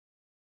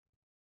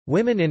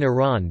Women in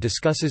Iran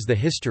discusses the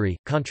history,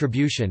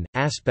 contribution,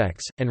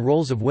 aspects, and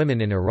roles of women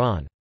in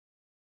Iran.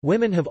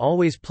 Women have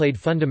always played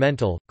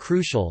fundamental,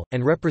 crucial,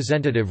 and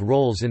representative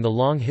roles in the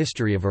long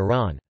history of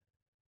Iran.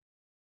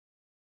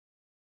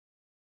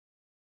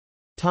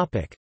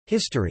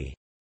 History.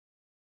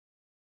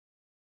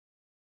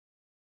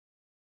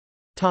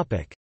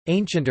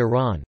 Ancient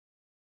Iran.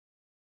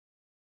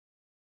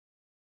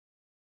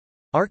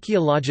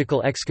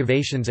 Archaeological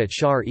excavations at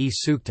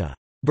Shar-e-Sukhta,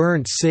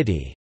 burnt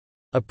city,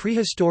 a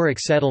prehistoric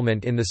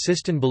settlement in the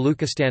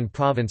Sistan-Baluchistan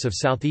province of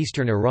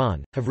southeastern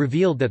Iran, have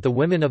revealed that the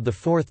women of the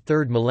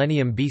 4th–3rd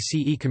millennium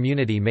BCE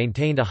community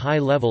maintained a high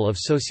level of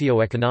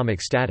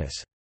socio-economic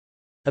status.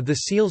 Of the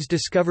seals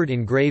discovered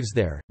in graves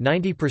there,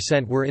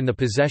 90% were in the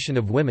possession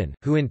of women,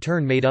 who in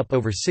turn made up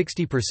over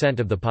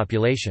 60% of the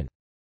population.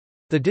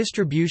 The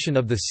distribution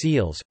of the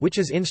seals, which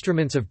as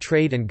instruments of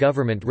trade and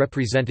government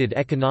represented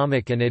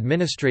economic and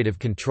administrative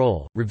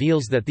control,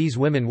 reveals that these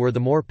women were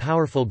the more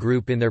powerful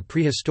group in their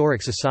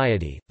prehistoric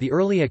society. The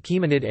early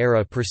Achaemenid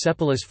era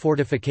Persepolis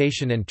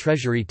fortification and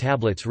treasury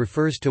tablets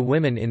refers to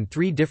women in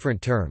three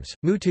different terms: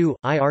 mutu,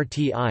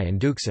 irti,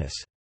 and duxis.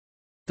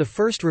 The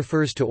first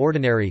refers to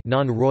ordinary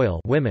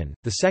non-royal women,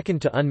 the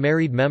second to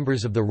unmarried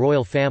members of the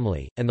royal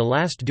family, and the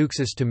last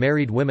duxis to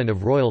married women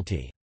of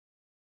royalty.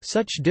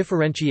 Such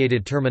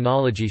differentiated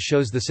terminology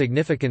shows the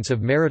significance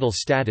of marital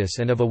status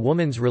and of a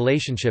woman's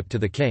relationship to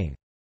the king.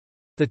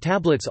 The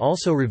tablets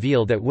also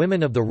reveal that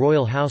women of the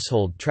royal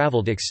household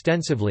travelled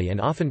extensively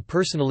and often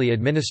personally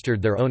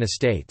administered their own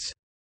estates.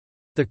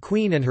 The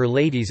queen and her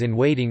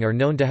ladies-in-waiting are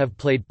known to have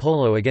played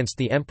polo against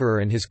the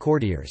emperor and his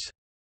courtiers.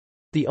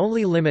 The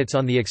only limits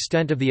on the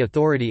extent of the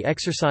authority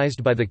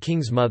exercised by the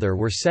king's mother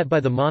were set by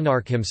the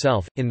monarch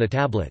himself. In the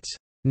tablets,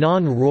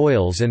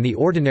 non-royals and the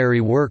ordinary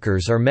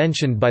workers are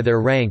mentioned by their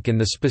rank in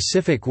the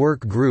specific work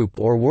group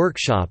or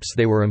workshops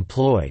they were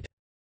employed.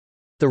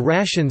 The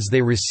rations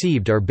they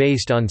received are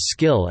based on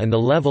skill and the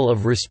level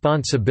of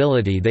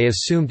responsibility they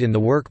assumed in the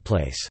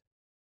workplace.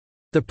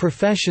 The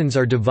professions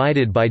are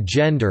divided by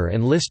gender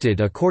and listed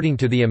according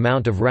to the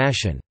amount of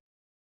ration.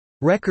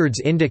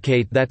 Records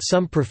indicate that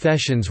some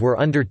professions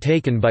were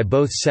undertaken by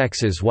both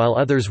sexes while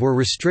others were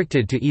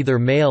restricted to either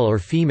male or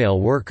female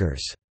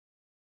workers.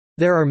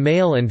 There are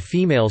male and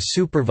female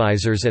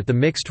supervisors at the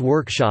mixed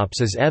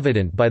workshops as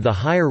evident by the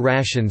higher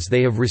rations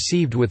they have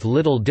received with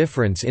little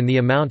difference in the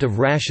amount of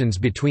rations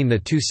between the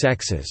two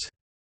sexes.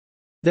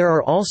 There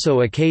are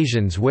also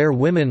occasions where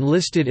women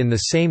listed in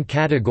the same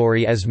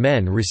category as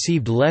men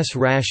received less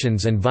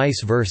rations and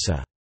vice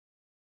versa.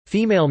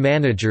 Female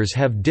managers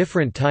have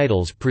different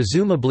titles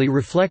presumably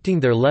reflecting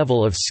their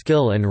level of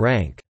skill and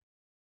rank.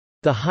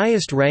 The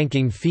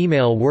highest-ranking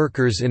female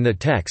workers in the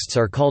texts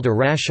are called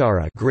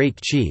Arashara, Great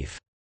Chief.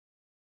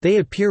 They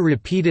appear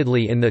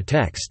repeatedly in the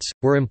texts,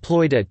 were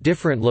employed at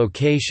different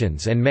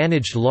locations and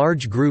managed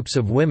large groups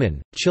of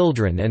women,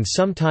 children and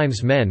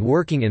sometimes men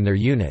working in their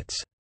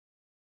units.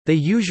 They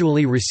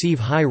usually receive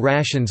high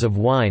rations of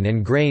wine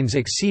and grains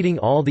exceeding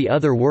all the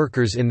other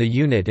workers in the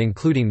unit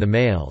including the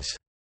males.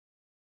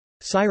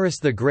 Cyrus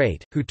the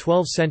Great, who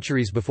 12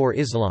 centuries before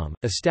Islam,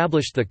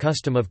 established the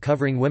custom of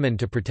covering women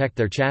to protect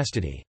their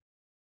chastity.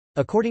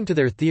 According to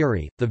their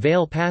theory, the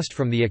veil passed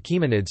from the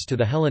Achaemenids to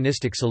the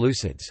Hellenistic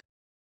Seleucids.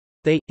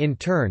 They, in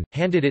turn,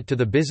 handed it to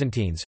the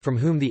Byzantines, from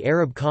whom the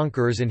Arab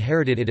conquerors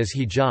inherited it as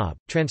hijab,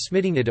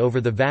 transmitting it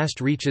over the vast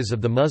reaches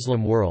of the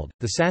Muslim world.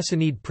 The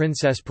Sassanid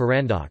princess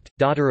Purandakht,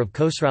 daughter of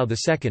Khosrau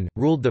II,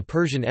 ruled the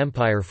Persian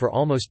Empire for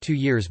almost 2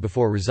 years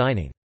before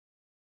resigning.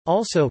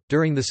 Also,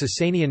 during the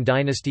Sasanian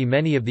dynasty,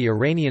 many of the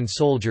Iranian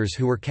soldiers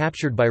who were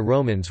captured by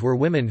Romans were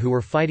women who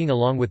were fighting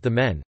along with the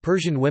men.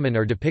 Persian women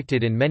are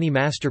depicted in many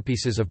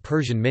masterpieces of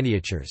Persian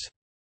miniatures.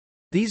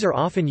 These are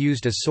often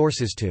used as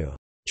sources to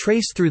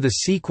trace through the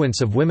sequence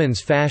of women's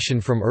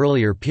fashion from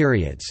earlier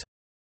periods.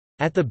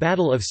 At the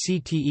Battle of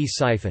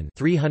Ctesiphon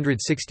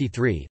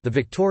 363, the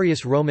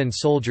victorious Roman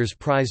soldiers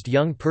prized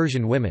young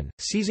Persian women,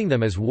 seizing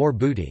them as war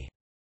booty.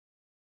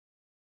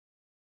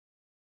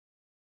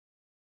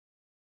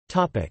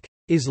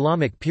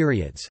 Islamic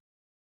periods.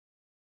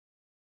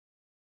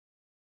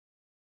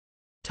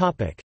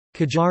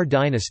 Qajar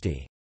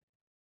dynasty.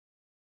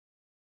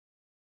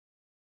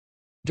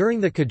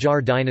 During the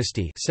Qajar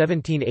dynasty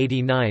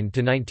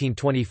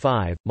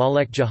 (1789–1925),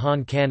 Malek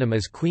Jahan Khanum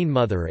as Queen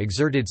Mother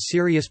exerted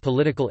serious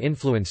political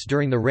influence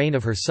during the reign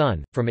of her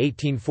son, from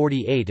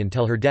 1848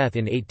 until her death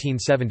in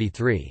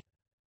 1873.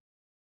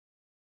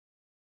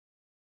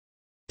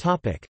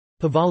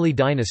 Pahlavi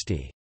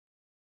dynasty.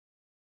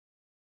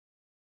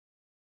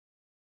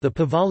 The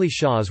Pahlavi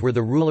Shahs were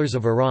the rulers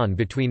of Iran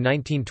between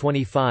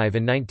 1925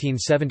 and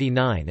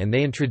 1979, and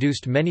they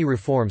introduced many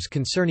reforms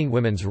concerning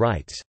women's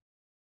rights.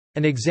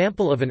 An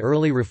example of an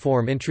early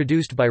reform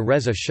introduced by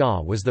Reza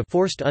Shah was the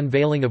forced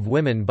unveiling of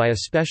women by a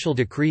special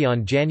decree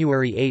on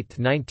January 8,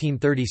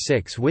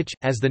 1936, which,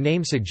 as the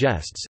name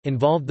suggests,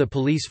 involved the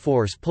police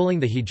force pulling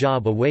the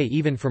hijab away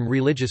even from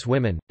religious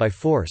women, by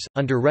force.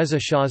 Under Reza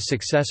Shah's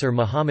successor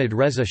Mohammad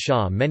Reza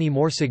Shah, many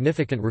more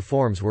significant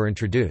reforms were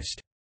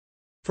introduced.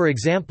 For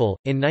example,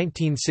 in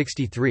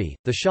 1963,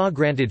 the Shah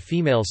granted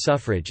female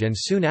suffrage and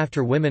soon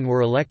after women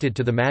were elected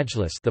to the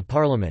Majlis, the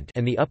parliament,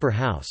 and the upper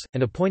house,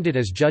 and appointed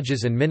as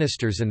judges and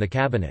ministers in the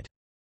cabinet.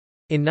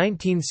 In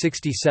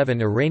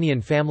 1967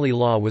 Iranian family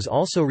law was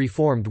also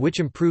reformed, which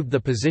improved the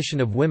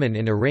position of women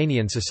in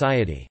Iranian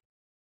society.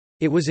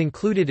 It was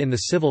included in the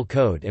civil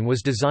code and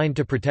was designed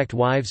to protect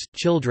wives,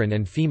 children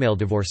and female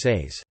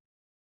divorcees.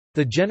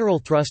 The general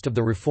thrust of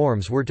the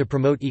reforms were to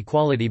promote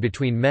equality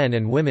between men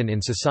and women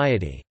in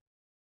society.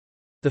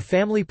 The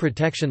family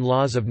protection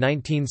laws of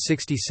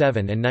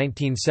 1967 and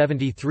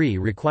 1973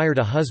 required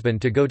a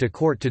husband to go to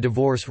court to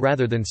divorce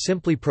rather than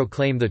simply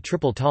proclaim the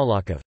triple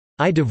talaq of,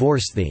 "I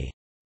divorce thee,"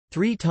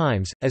 3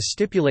 times, as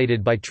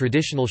stipulated by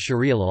traditional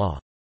Sharia law.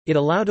 It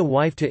allowed a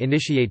wife to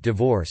initiate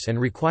divorce and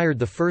required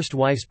the first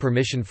wife's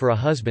permission for a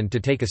husband to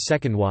take a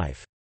second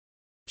wife.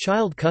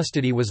 Child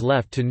custody was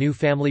left to new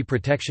family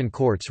protection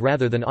courts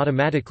rather than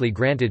automatically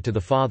granted to the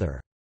father.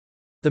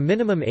 The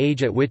minimum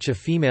age at which a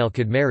female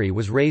could marry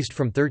was raised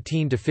from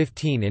 13 to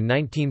 15 in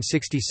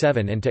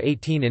 1967 and to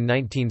 18 in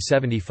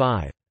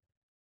 1975.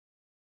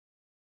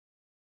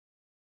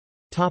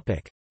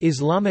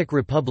 Islamic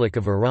Republic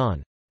of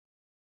Iran.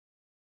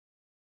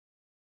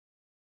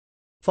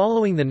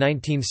 Following the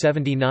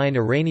 1979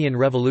 Iranian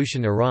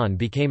Revolution, Iran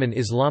became an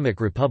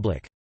Islamic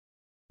republic.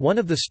 One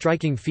of the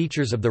striking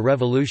features of the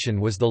revolution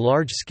was the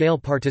large-scale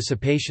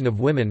participation of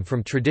women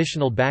from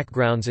traditional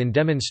backgrounds in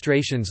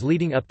demonstrations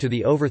leading up to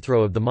the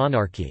overthrow of the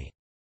monarchy.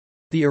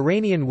 The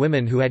Iranian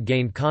women who had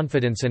gained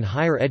confidence and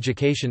higher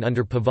education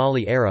under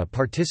Pahlavi era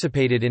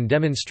participated in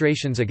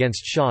demonstrations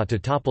against Shah to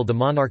topple the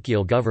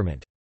monarchical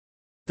government.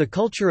 The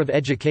culture of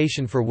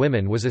education for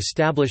women was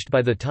established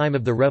by the time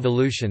of the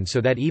revolution,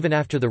 so that even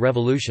after the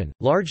revolution,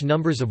 large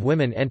numbers of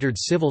women entered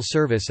civil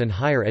service and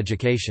higher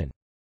education.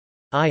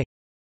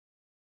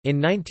 In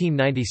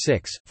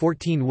 1996,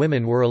 14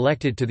 women were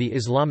elected to the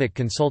Islamic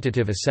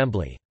Consultative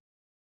Assembly.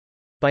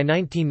 By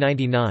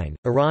 1999,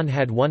 Iran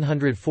had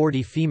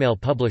 140 female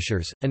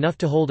publishers, enough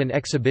to hold an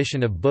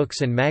exhibition of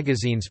books and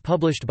magazines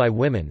published by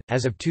women.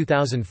 As of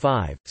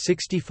 2005,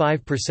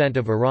 65%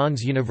 of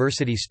Iran's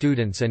university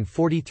students and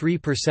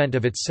 43%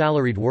 of its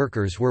salaried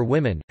workers were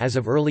women. As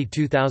of early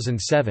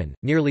 2007,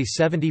 nearly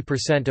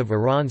 70% of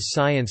Iran's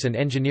science and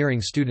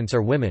engineering students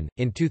are women.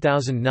 In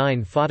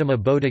 2009, Fatima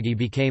Bodeghi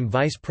became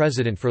vice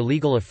president for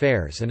legal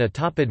affairs and a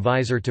top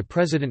advisor to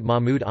President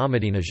Mahmoud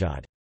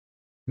Ahmadinejad.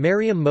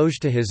 Maryam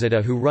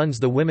Mojtahizadeh, who runs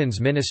the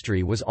Women's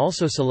Ministry, was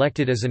also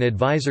selected as an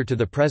advisor to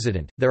the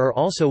president. There are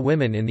also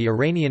women in the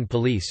Iranian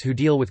police who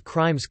deal with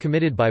crimes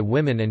committed by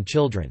women and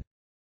children.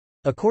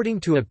 According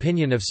to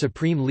opinion of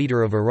Supreme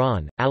Leader of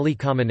Iran, Ali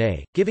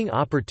Khamenei, giving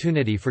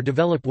opportunity for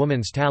develop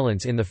women's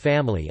talents in the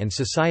family and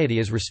society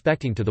is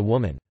respecting to the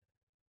woman.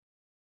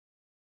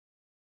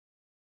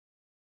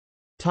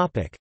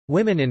 Topic: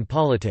 Women in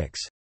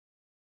politics.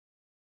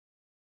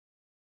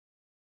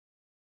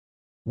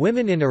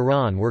 Women in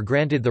Iran were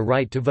granted the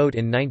right to vote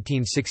in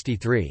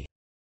 1963.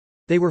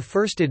 They were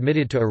first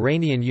admitted to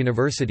Iranian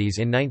universities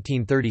in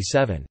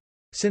 1937.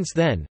 Since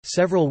then,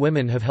 several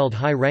women have held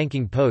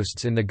high-ranking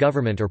posts in the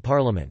government or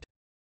parliament.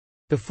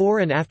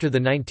 Before and after the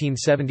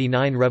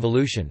 1979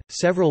 revolution,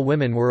 several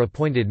women were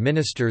appointed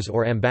ministers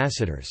or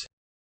ambassadors.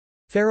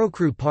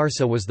 Farrokhru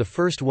Parsa was the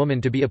first woman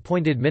to be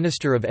appointed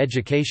Minister of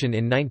Education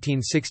in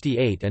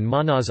 1968, and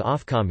Mahnaz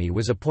Afkhami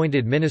was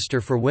appointed Minister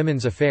for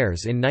Women's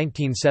Affairs in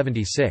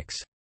 1976.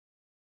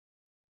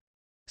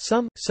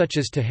 Some, such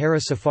as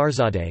Tahera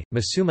Safarzadeh,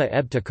 Masuma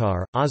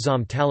Ebtekar,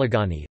 Azam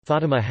Talagani,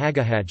 Fatima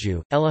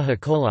Hagahatju, Elaha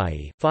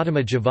Kolai,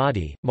 Fatima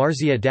Javadi,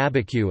 Marzia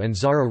Dabakyu and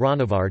Zara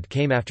Ranavard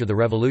came after the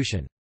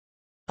revolution.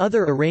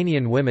 Other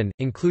Iranian women,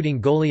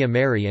 including Golia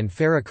Mary and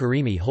Farah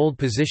Karimi, hold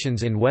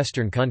positions in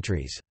Western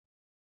countries.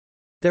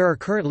 There are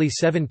currently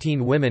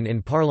 17 women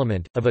in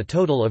parliament, of a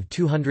total of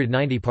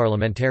 290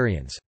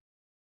 parliamentarians.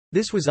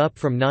 This was up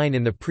from 9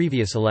 in the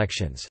previous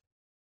elections.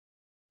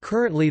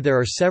 Currently there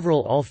are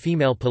several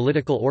all-female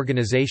political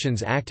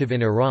organizations active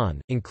in Iran,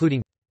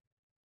 including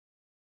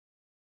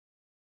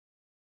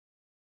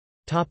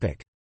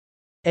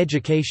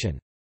Education.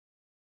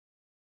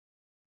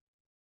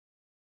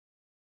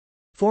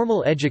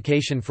 Formal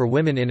education for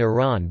women in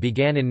Iran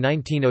began in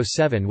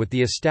 1907 with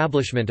the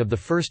establishment of the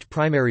first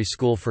primary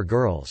school for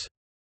girls.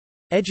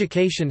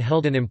 Education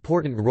held an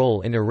important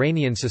role in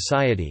Iranian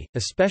society,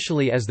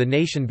 especially as the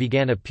nation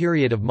began a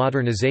period of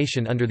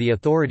modernization under the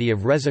authority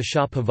of Reza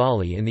Shah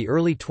Pahlavi in the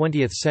early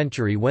 20th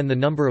century, when the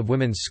number of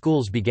women's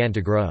schools began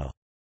to grow.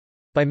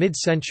 By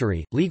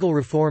mid-century, legal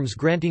reforms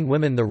granting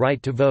women the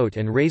right to vote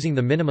and raising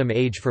the minimum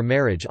age for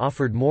marriage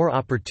offered more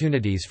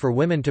opportunities for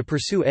women to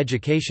pursue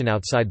education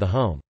outside the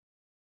home.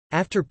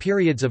 After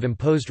periods of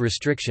imposed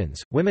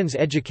restrictions, women's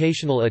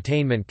educational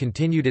attainment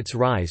continued its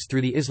rise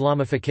through the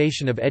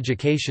Islamification of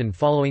education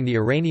following the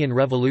Iranian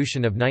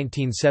Revolution of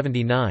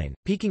 1979,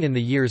 peaking in the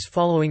years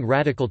following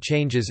radical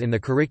changes in the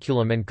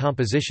curriculum and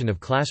composition of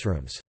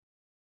classrooms.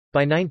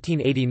 By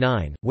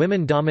 1989,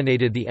 women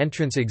dominated the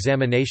entrance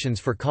examinations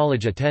for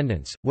college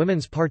attendance.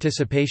 Women's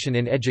participation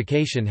in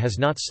education has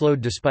not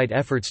slowed despite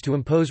efforts to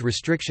impose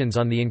restrictions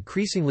on the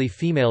increasingly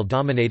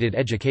female-dominated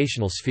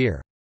educational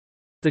sphere.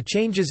 The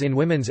changes in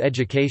women's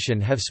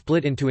education have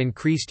split into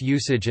increased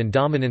usage and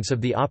dominance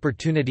of the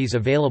opportunities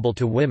available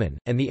to women,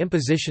 and the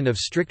imposition of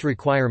strict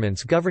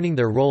requirements governing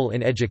their role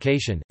in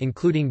education,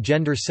 including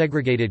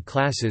gender-segregated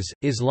classes,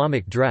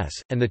 Islamic dress,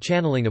 and the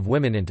channeling of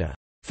women into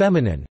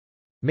feminine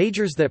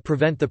majors that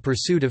prevent the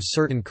pursuit of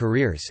certain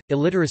careers.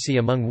 Illiteracy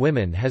among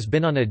women has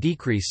been on a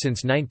decrease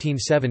since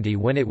 1970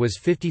 when it was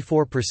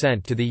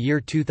 54% to the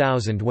year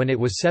 2000 when it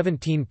was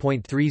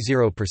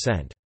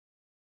 17.30%.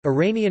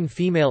 Iranian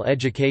female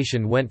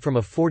education went from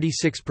a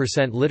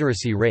 46%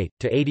 literacy rate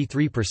to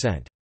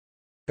 83%.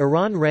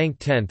 Iran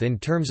ranked 10th in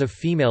terms of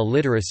female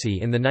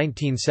literacy in the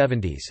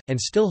 1970s, and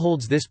still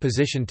holds this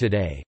position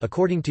today.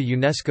 According to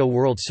UNESCO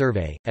World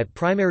Survey, at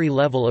primary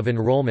level of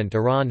enrollment,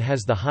 Iran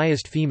has the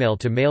highest female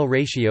to male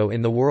ratio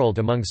in the world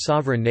among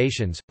sovereign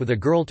nations, with a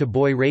girl to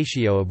boy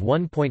ratio of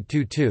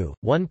 1.22,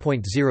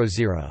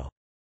 1.00.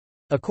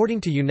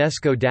 According to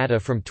UNESCO data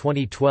from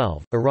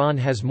 2012, Iran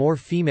has more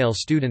female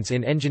students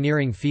in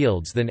engineering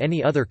fields than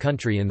any other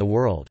country in the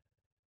world.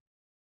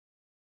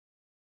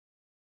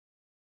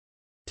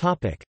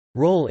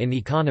 Role in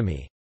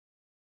economy.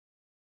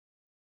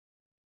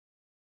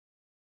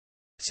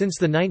 Since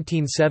the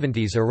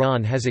 1970s,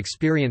 Iran has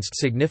experienced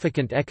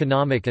significant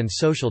economic and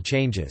social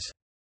changes.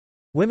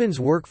 Women's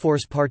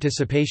workforce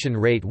participation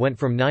rate went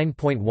from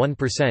 9.1%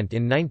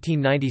 in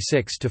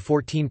 1996 to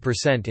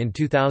 14% in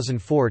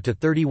 2004 to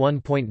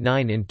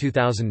 31.9% in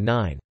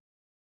 2009.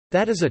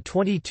 That is a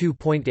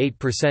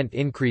 22.8%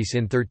 increase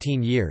in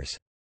 13 years.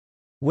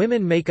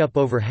 Women make up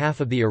over half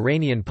of the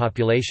Iranian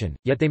population,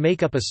 yet they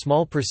make up a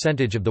small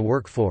percentage of the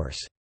workforce.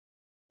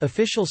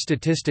 Official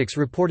statistics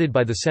reported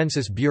by the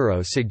Census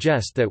Bureau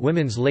suggest that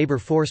women's labor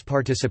force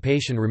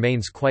participation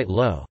remains quite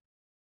low.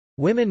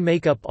 Women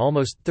make up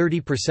almost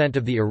 30%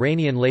 of the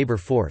Iranian labor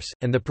force,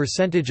 and the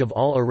percentage of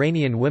all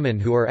Iranian women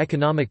who are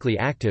economically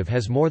active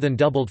has more than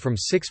doubled from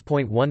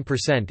 6.1%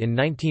 in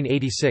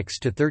 1986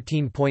 to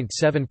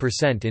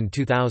 13.7% in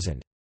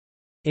 2000.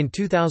 In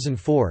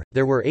 2004,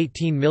 there were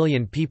 18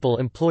 million people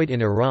employed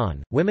in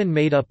Iran. Women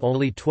made up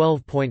only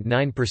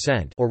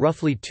 12.9%, or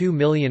roughly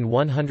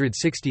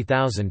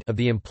 2,160,000 of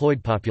the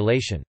employed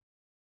population.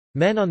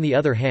 Men on the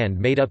other hand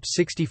made up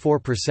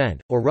 64%,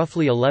 or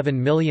roughly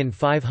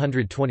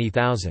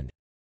 11,520,000.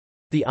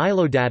 The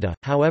ILO data,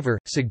 however,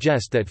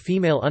 suggest that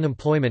female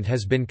unemployment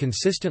has been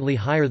consistently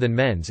higher than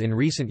men's in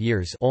recent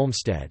years.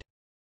 Olmsted.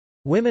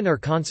 Women are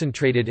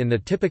concentrated in the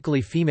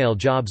typically female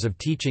jobs of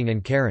teaching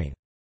and caring.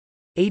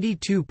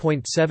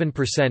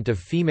 82.7% of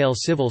female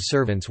civil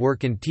servants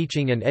work in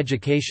teaching and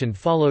education,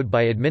 followed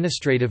by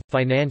administrative,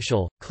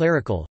 financial,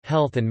 clerical,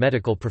 health and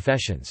medical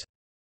professions.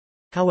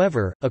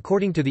 However,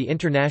 according to the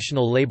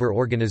International Labour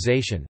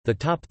Organization, the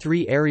top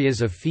 3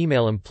 areas of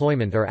female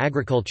employment are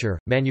agriculture,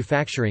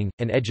 manufacturing,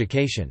 and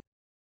education.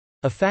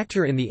 A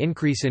factor in the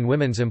increase in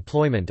women's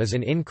employment is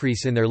an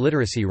increase in their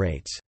literacy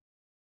rates.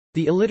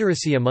 The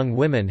illiteracy among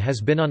women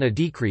has been on a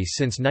decrease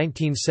since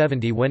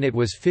 1970 when it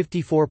was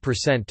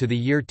 54% to the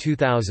year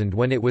 2000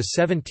 when it was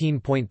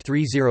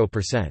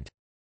 17.30%.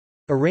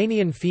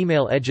 Iranian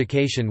female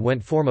education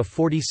went from a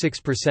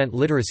 46%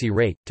 literacy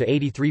rate to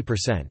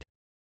 83%.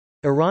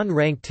 Iran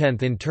ranked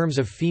 10th in terms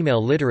of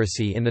female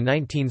literacy in the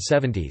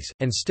 1970s,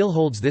 and still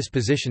holds this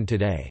position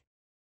today.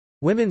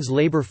 Women's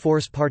labor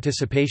force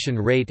participation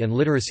rate and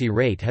literacy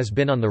rate has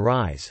been on the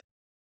rise.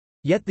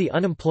 Yet the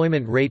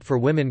unemployment rate for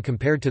women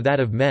compared to that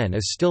of men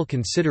is still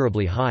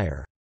considerably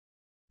higher.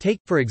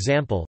 Take, for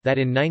example, that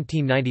in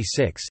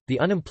 1996, the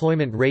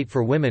unemployment rate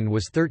for women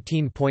was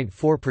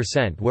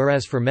 13.4%,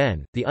 whereas for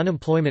men, the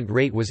unemployment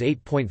rate was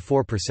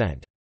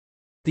 8.4%.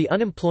 The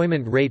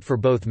unemployment rate for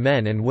both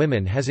men and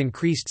women has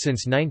increased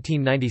since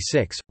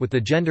 1996, with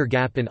the gender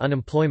gap in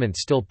unemployment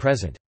still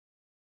present.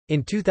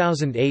 In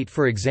 2008,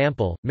 for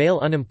example, male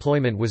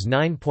unemployment was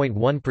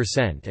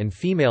 9.1% and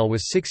female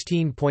was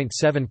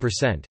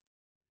 16.7%.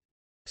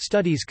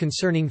 Studies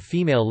concerning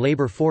female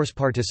labor force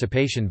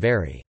participation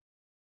vary.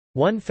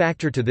 One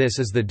factor to this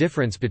is the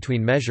difference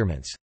between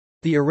measurements.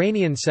 The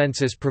Iranian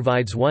census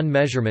provides one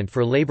measurement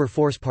for labor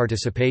force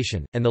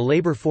participation, and the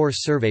Labor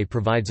Force Survey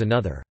provides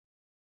another.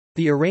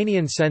 The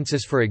Iranian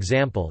census, for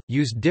example,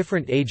 used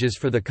different ages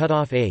for the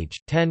cutoff age,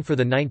 10 for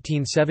the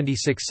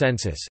 1976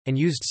 census, and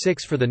used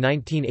 6 for the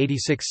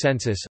 1986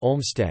 census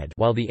Olmsted,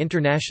 while the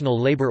International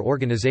Labour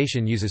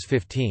Organization uses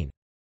 15.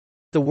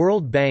 The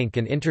World Bank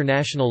and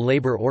International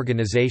Labour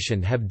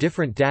Organization have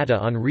different data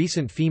on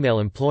recent female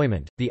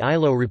employment. The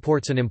ILO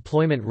reports an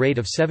employment rate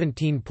of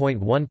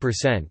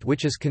 17.1%,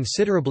 which is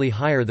considerably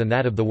higher than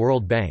that of the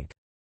World Bank.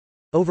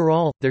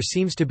 Overall, there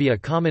seems to be a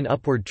common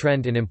upward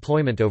trend in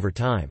employment over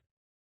time.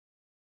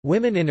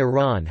 Women in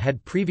Iran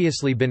had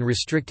previously been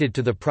restricted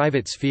to the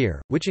private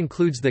sphere, which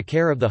includes the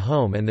care of the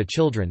home and the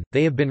children.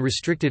 They have been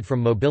restricted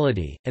from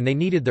mobility, and they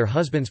needed their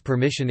husband's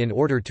permission in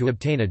order to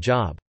obtain a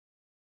job.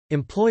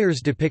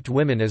 Employers depict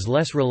women as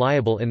less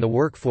reliable in the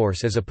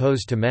workforce as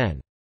opposed to men.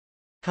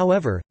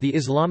 However, the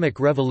Islamic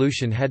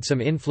Revolution had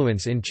some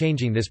influence in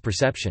changing this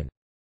perception.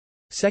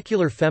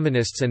 Secular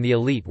feminists and the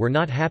elite were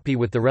not happy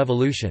with the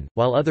revolution,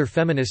 while other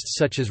feminists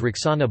such as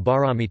Roxana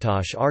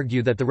Baramitash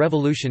argue that the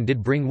revolution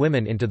did bring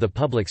women into the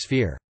public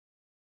sphere.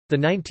 The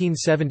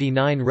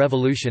 1979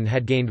 revolution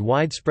had gained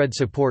widespread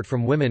support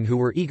from women who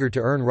were eager to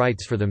earn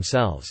rights for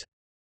themselves.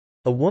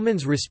 A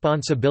woman's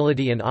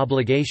responsibility and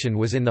obligation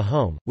was in the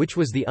home, which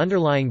was the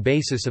underlying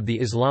basis of the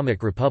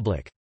Islamic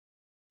Republic.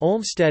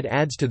 Olmsted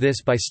adds to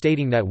this by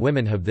stating that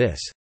women have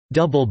this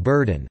double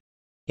burden.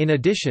 In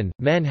addition,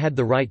 men had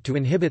the right to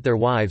inhibit their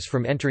wives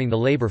from entering the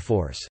labor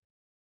force.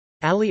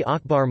 Ali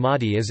Akbar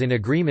Mahdi is in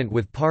agreement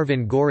with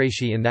Parvin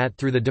Qureshi in that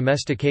through the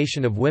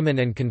domestication of women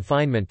and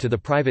confinement to the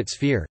private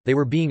sphere, they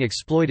were being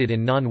exploited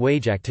in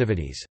non-wage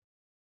activities.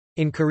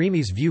 In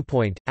Karimi's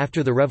viewpoint,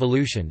 after the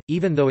revolution,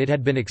 even though it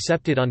had been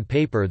accepted on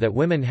paper that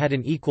women had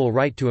an equal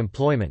right to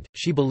employment,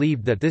 she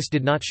believed that this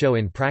did not show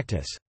in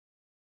practice.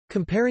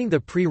 Comparing the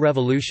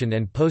pre-revolution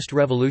and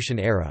post-revolution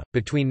era,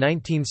 between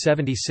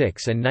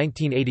 1976 and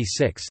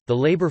 1986, the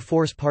labor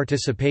force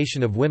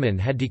participation of women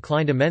had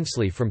declined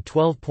immensely from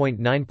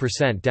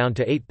 12.9% down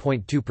to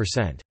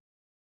 8.2%.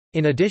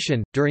 In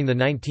addition, during the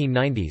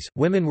 1990s,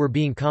 women were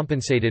being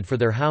compensated for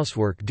their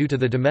housework due to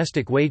the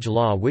domestic wage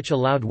law, which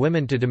allowed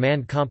women to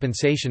demand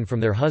compensation from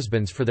their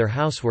husbands for their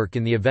housework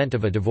in the event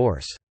of a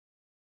divorce.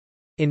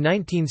 In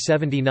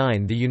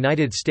 1979, the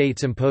United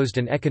States imposed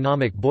an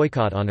economic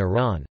boycott on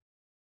Iran.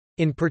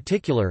 In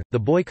particular, the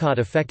boycott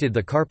affected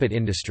the carpet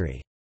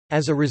industry.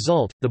 As a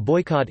result, the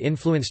boycott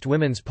influenced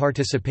women's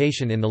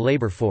participation in the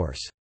labor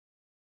force.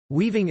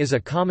 Weaving is a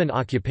common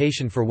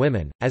occupation for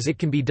women, as it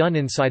can be done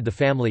inside the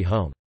family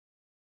home.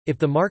 If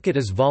the market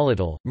is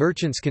volatile,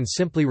 merchants can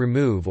simply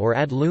remove or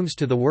add looms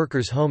to the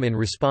worker's home in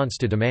response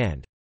to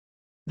demand.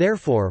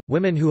 Therefore,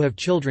 women who have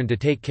children to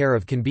take care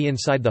of can be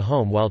inside the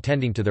home while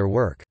tending to their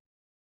work.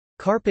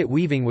 Carpet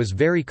weaving was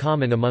very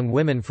common among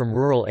women from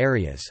rural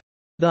areas.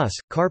 Thus,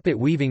 carpet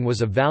weaving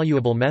was a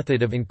valuable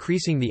method of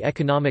increasing the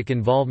economic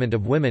involvement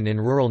of women in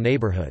rural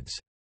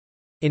neighborhoods.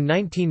 In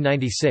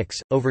 1996,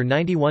 over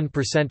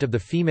 91% of the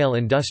female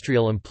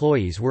industrial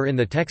employees were in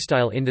the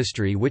textile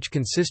industry, which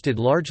consisted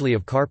largely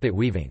of carpet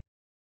weaving.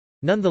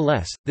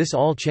 Nonetheless, this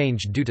all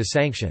changed due to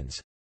sanctions.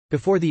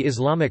 Before the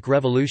Islamic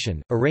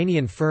Revolution,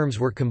 Iranian firms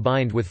were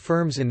combined with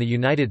firms in the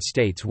United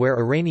States where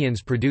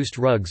Iranians produced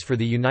rugs for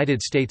the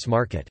United States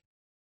market.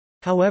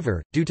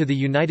 However, due to the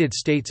United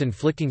States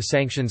inflicting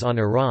sanctions on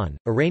Iran,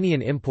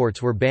 Iranian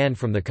imports were banned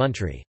from the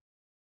country.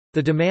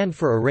 The demand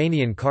for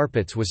Iranian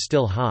carpets was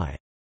still high.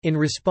 In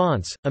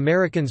response,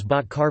 Americans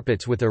bought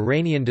carpets with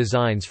Iranian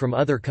designs from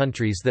other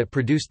countries that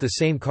produced the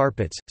same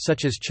carpets,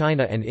 such as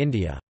China and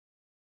India.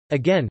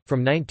 Again,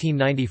 from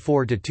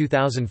 1994 to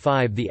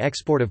 2005 the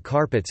export of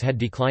carpets had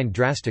declined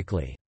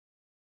drastically.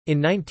 In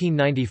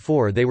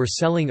 1994 they were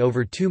selling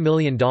over $2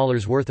 million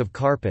worth of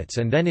carpets,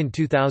 and then in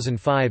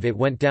 2005 it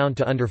went down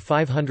to under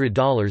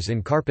 $500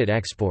 in carpet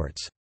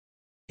exports.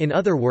 In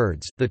other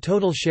words, the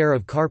total share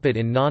of carpet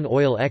in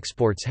non-oil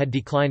exports had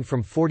declined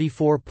from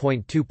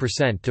 44.2%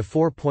 to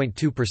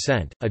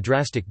 4.2%, a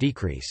drastic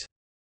decrease.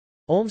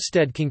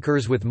 Olmsted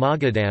concurs with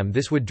Moghadam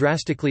this would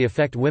drastically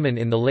affect women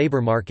in the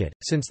labor market,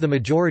 since the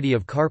majority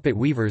of carpet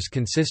weavers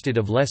consisted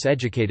of less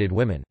educated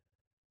women.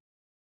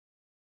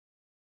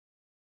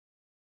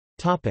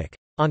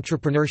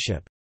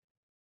 Entrepreneurship.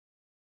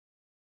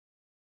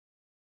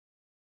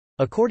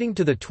 According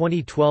to the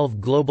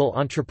 2012 Global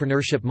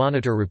Entrepreneurship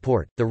Monitor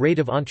report, the rate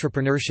of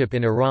entrepreneurship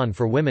in Iran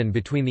for women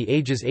between the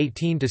ages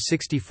 18 to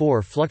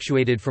 64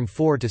 fluctuated from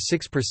 4 to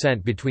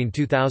 6% between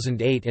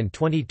 2008 and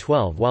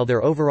 2012, while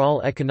their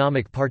overall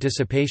economic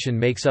participation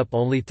makes up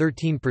only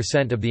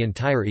 13% of the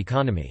entire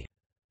economy.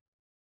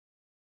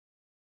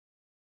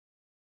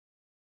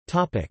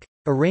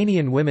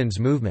 Iranian women's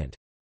movement.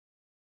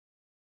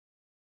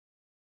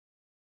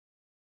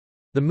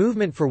 The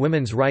movement for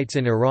women's rights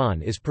in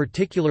Iran is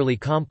particularly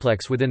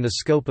complex within the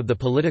scope of the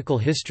political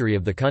history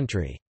of the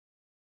country.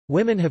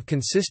 Women have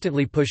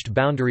consistently pushed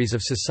boundaries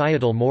of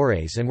societal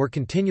mores and were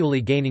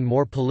continually gaining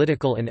more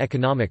political and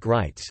economic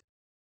rights.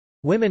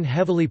 Women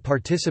heavily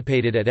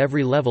participated at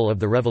every level of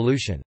the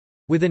revolution.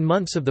 Within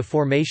months of the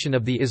formation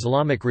of the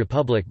Islamic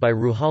Republic by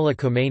Ruhollah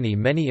Khomeini,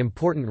 many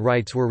important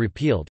rights were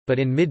repealed, but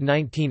in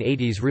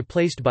mid-1980s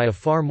replaced by a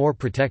far more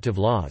protective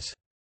laws.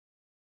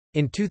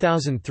 In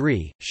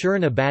 2003,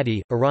 Shirin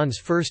Ebadi, Iran's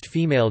first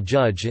female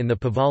judge in the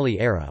Pahlavi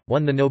era,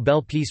 won the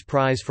Nobel Peace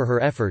Prize for her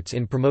efforts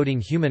in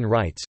promoting human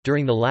rights.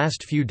 During the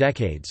last few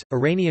decades,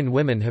 Iranian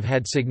women have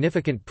had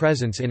significant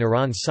presence in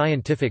Iran's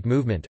scientific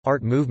movement,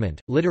 art movement,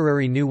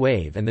 literary new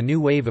wave, and the new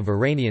wave of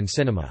Iranian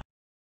cinema.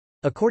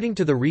 According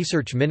to the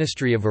Research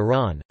Ministry of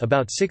Iran,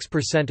 about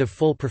 6% of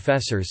full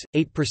professors,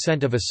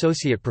 8% of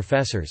associate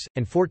professors,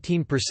 and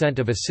 14%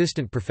 of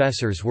assistant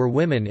professors were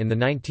women in the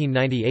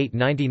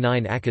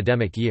 1998–99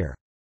 academic year.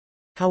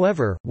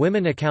 However,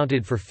 women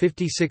accounted for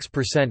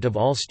 56% of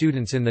all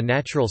students in the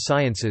natural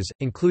sciences,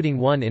 including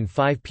 1 in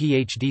 5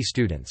 PhD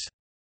students.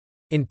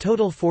 In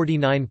total,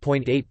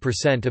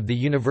 49.8% of the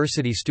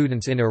university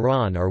students in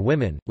Iran are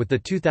women. With the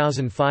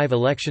 2005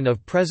 election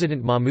of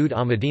President Mahmoud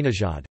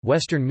Ahmadinejad,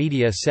 Western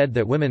media said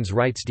that women's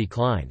rights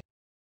declined.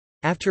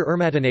 After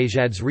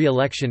Ahmadinejad's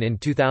re-election in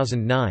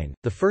 2009,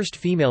 the first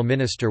female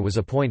minister was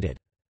appointed.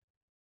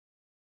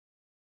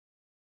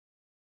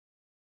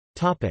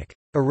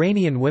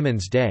 Iranian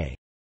Women's Day.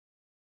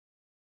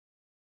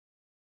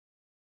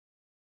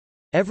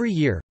 Every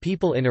year,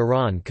 people in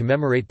Iran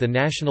commemorate the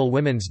National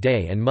Women's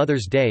Day and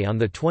Mother's Day on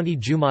the 20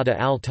 Jumada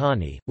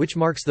al-Thani, which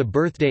marks the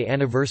birthday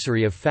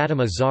anniversary of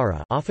Fatima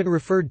Zahra, often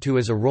referred to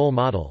as a role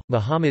model,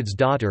 Muhammad's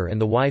daughter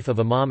and the wife of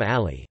Imam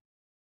Ali.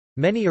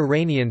 Many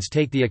Iranians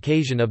take the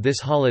occasion of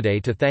this holiday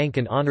to thank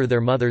and honor their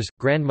mothers,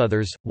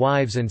 grandmothers,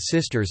 wives and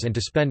sisters and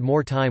to spend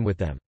more time with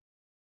them.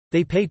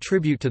 They pay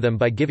tribute to them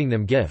by giving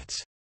them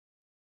gifts.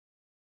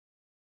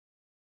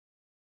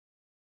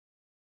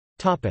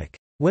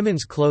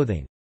 Women's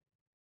clothing.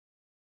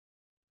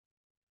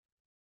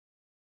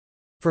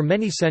 For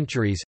many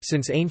centuries,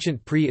 since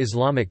ancient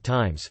pre-Islamic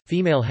times,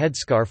 female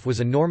headscarf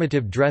was a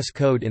normative dress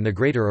code in the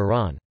Greater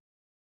Iran.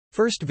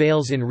 First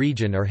veils in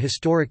region are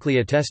historically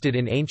attested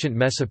in ancient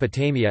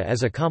Mesopotamia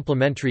as a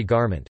complementary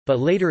garment, but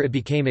later it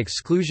became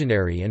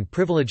exclusionary and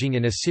privileging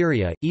in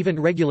Assyria, even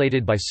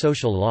regulated by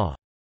social law.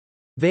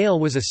 Veil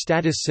was a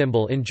status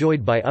symbol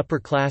enjoyed by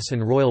upper-class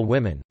and royal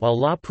women, while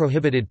law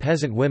prohibited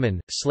peasant women,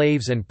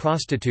 slaves and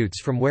prostitutes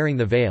from wearing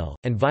the veil,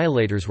 and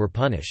violators were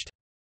punished.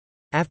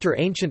 After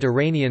ancient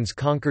Iranians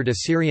conquered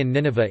Assyrian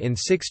Nineveh in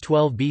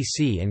 612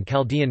 BC and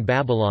Chaldean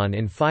Babylon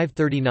in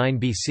 539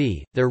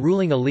 BC, their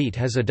ruling elite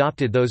has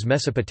adopted those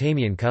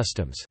Mesopotamian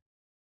customs.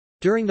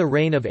 During the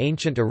reign of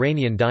ancient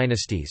Iranian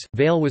dynasties,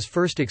 veil was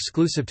first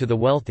exclusive to the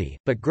wealthy,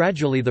 but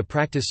gradually the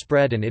practice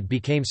spread and it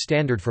became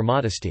standard for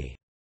modesty.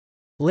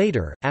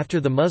 Later, after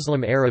the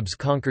Muslim Arabs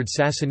conquered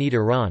Sassanid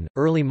Iran,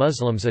 early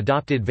Muslims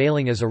adopted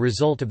veiling as a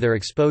result of their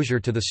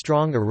exposure to the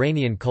strong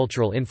Iranian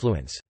cultural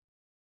influence.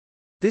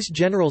 This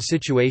general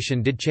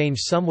situation did change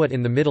somewhat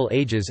in the Middle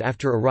Ages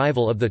after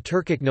arrival of the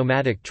Turkic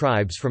nomadic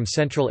tribes from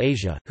Central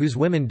Asia, whose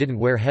women didn't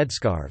wear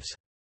headscarves.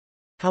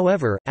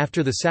 However,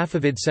 after the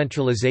Safavid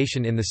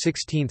centralization in the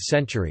 16th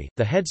century,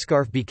 the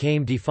headscarf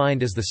became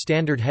defined as the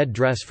standard head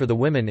dress for the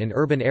women in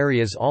urban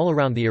areas all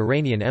around the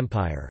Iranian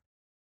Empire.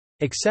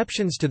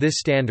 Exceptions to this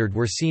standard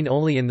were seen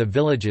only in the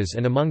villages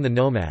and among the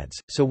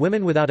nomads, so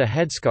women without a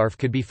headscarf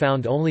could be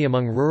found only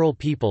among rural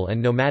people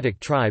and nomadic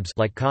tribes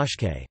like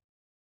Kashkay.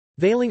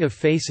 Veiling of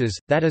faces,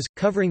 that is,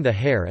 covering the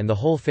hair and the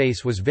whole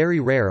face, was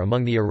very rare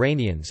among the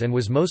Iranians and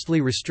was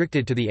mostly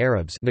restricted to the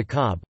Arabs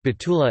niqab,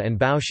 batula and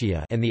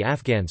baushia and the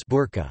Afghans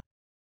burqa.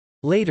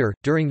 Later,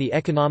 during the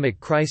economic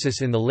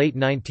crisis in the late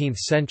 19th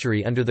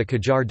century under the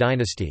Qajar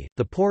dynasty,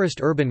 the poorest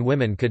urban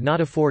women could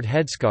not afford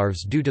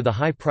headscarves due to the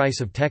high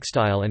price of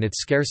textile and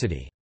its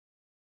scarcity.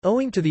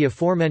 Owing to the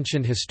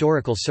aforementioned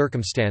historical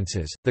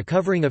circumstances, the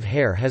covering of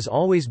hair has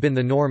always been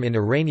the norm in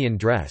Iranian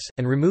dress,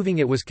 and removing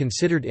it was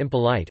considered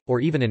impolite, or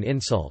even an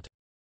insult.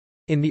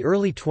 In the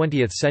early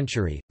 20th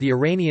century, the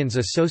Iranians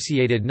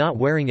associated not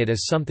wearing it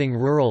as something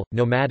rural,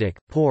 nomadic,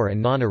 poor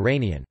and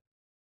non-Iranian.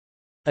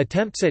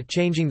 Attempts at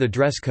changing the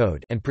dress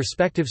code and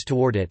perspectives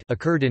toward it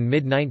occurred in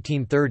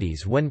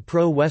mid-1930s when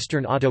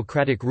pro-Western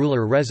autocratic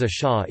ruler Reza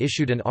Shah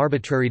issued an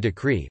arbitrary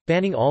decree,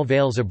 banning all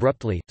veils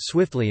abruptly,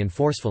 swiftly and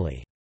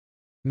forcefully.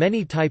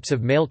 Many types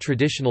of male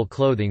traditional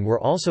clothing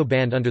were also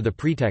banned under the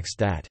pretext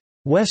that,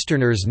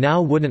 "Westerners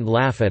now wouldn't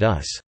laugh at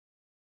us."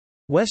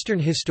 Western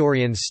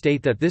historians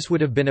state that this would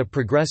have been a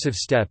progressive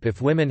step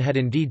if women had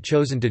indeed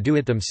chosen to do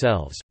it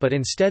themselves, but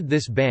instead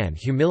this ban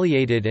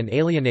humiliated and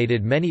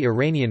alienated many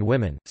Iranian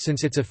women,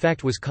 since its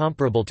effect was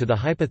comparable to the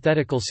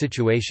hypothetical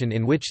situation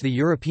in which the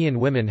European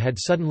women had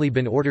suddenly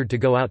been ordered to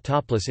go out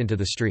topless into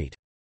the street.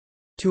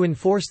 To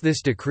enforce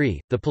this decree,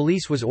 the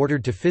police was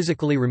ordered to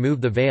physically remove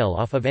the veil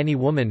off of any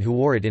woman who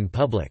wore it in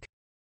public.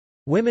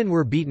 Women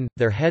were beaten,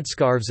 their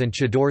headscarves and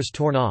chadors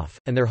torn off,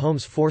 and their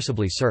homes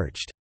forcibly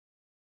searched.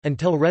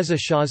 Until Reza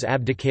Shah's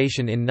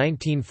abdication in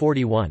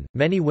 1941,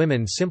 many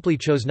women simply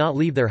chose not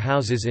leave their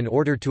houses in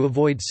order to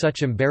avoid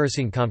such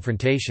embarrassing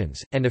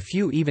confrontations, and a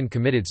few even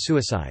committed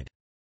suicide.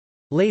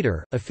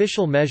 Later,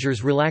 official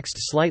measures relaxed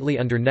slightly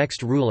under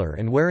next ruler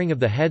and wearing of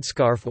the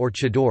headscarf or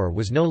chador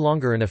was no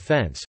longer an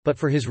offense, but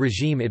for his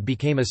regime it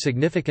became a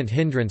significant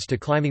hindrance to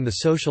climbing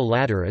the social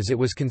ladder as it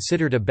was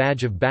considered a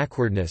badge of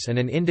backwardness and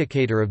an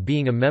indicator of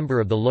being a member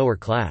of the lower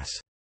class.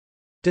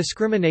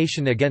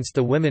 Discrimination against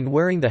the women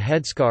wearing the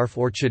headscarf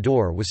or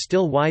chador was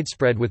still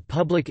widespread, with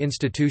public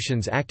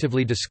institutions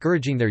actively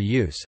discouraging their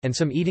use, and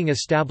some eating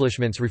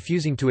establishments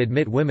refusing to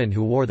admit women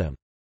who wore them.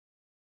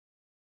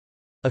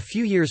 A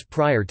few years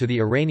prior to the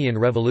Iranian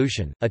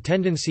Revolution, a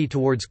tendency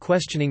towards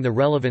questioning the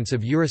relevance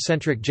of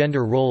Eurocentric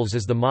gender roles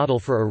as the model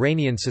for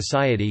Iranian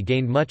society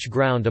gained much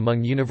ground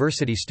among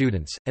university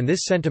students, and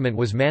this sentiment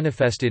was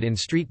manifested in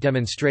street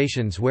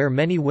demonstrations where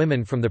many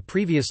women from the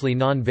previously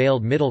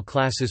non-veiled middle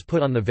classes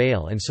put on the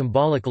veil and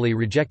symbolically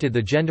rejected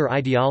the gender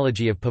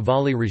ideology of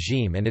Pahlavi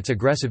regime and its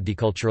aggressive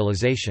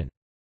deculturalization.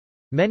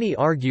 Many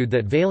argued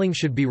that veiling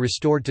should be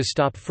restored to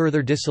stop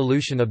further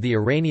dissolution of the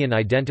Iranian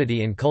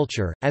identity and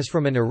culture, as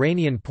from an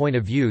Iranian point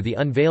of view the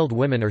unveiled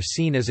women are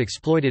seen as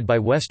exploited by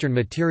Western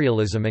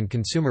materialism and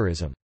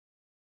consumerism.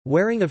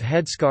 Wearing of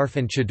headscarf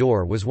and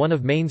chador was one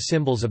of main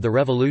symbols of the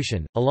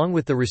revolution, along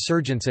with the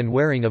resurgence and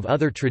wearing of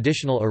other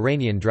traditional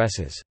Iranian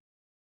dresses.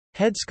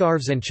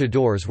 Headscarves and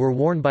chadors were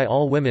worn by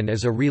all women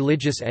as a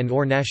religious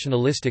and/or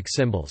nationalistic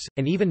symbols,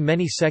 and even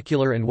many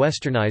secular and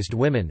westernized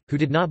women, who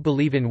did not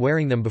believe in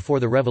wearing them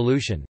before the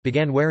revolution,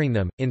 began wearing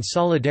them, in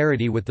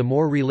solidarity with the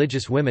more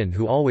religious women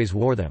who always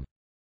wore them.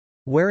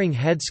 Wearing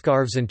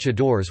headscarves and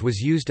chadors was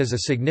used as a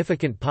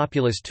significant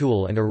populist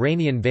tool, and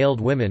Iranian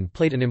veiled women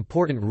played an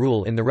important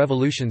role in the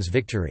revolution's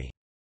victory.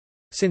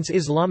 Since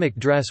Islamic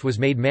dress was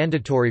made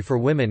mandatory for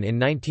women in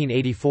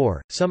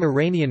 1984, some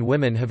Iranian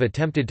women have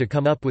attempted to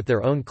come up with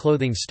their own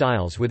clothing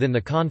styles within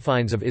the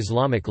confines of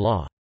Islamic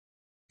law.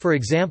 For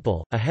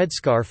example, a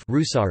headscarf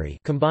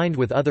combined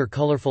with other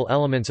colorful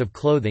elements of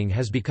clothing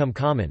has become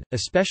common,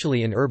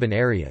 especially in urban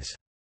areas.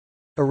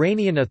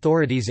 Iranian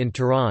authorities in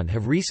Tehran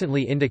have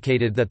recently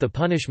indicated that the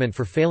punishment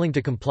for failing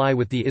to comply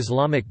with the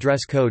Islamic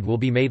dress code will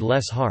be made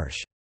less harsh.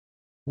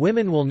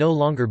 Women will no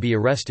longer be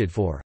arrested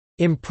for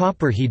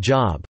improper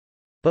hijab,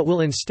 but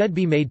will instead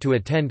be made to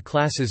attend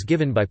classes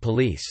given by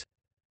police.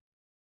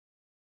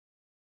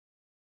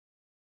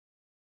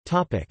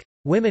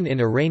 Women in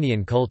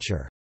Iranian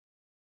culture.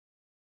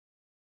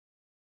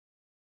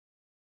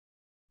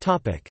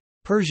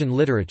 Persian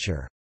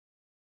literature.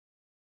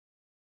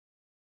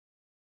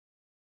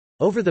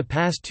 Over the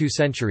past 2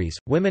 centuries,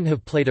 women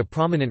have played a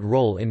prominent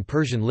role in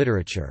Persian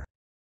literature.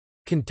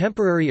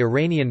 Contemporary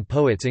Iranian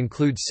poets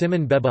include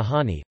Simin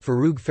Behbahani,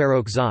 Farugh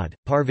Farrokhzad,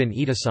 Parvin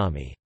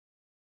Itasami.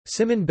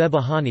 Simin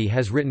Behbahani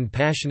has written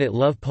passionate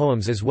love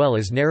poems as well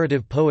as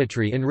narrative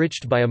poetry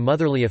enriched by a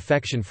motherly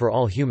affection for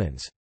all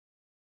humans.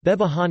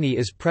 Behbahani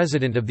is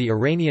president of the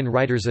Iranian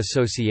Writers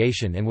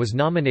Association and was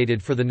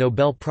nominated for the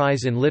Nobel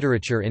Prize in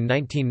Literature in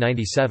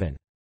 1997.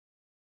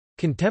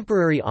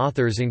 Contemporary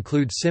authors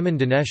include Simin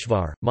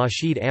Daneshvar,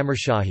 Mashid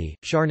Amirshahi,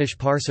 Sharnish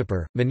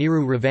Parsipur,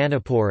 Maniru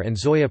Ravanapur and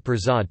Zoya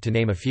Perzad to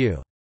name a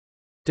few.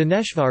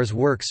 Daneshvar's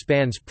work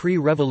spans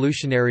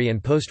pre-revolutionary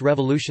and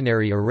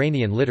post-revolutionary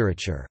Iranian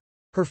literature.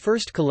 Her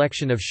first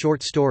collection of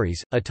short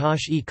stories,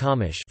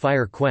 Atash-e-Kamish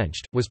Fire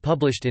Quenched, was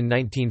published in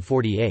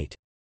 1948.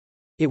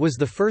 It was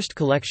the first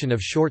collection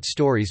of short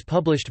stories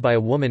published by a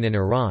woman in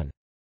Iran.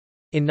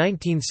 In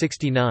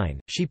 1969,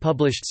 she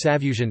published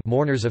Savyuzhan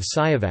Mourners of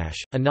Siavash,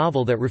 a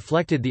novel that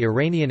reflected the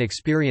Iranian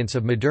experience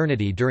of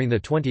modernity during the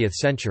 20th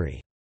century.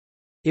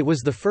 It was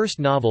the first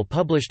novel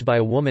published by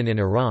a woman in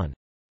Iran.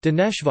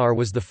 Daneshvar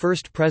was the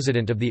first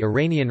president of the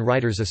Iranian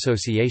Writers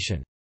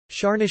Association.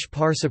 Sharnish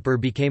Parsipur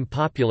became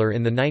popular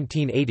in the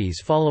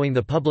 1980s following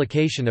the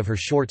publication of her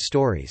short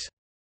stories.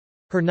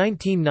 Her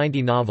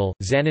 1990 novel,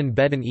 Zanin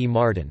Beden-e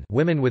Mardan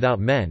Women Without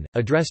Men,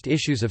 addressed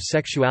issues of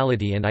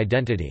sexuality and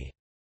identity.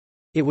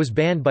 It was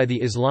banned by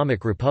the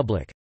Islamic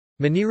Republic.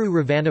 Maniru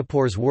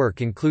Ravanapur's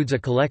work includes a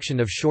collection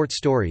of short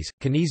stories,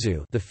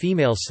 Kanizu The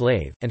Female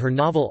Slave, and her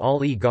novel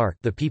Al-e-Gark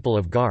The People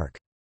of Gark.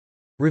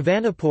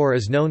 Ravanapur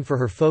is known for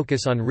her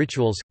focus on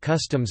rituals,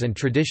 customs and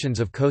traditions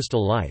of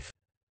coastal life.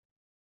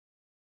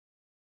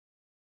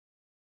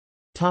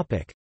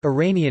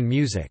 Iranian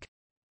music.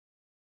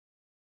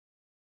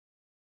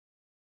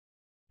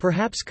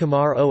 Perhaps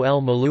Kamar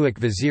ol Malouk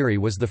Vaziri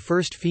was the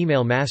first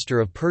female master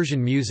of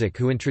Persian music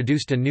who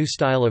introduced a new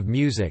style of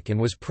music and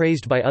was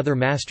praised by other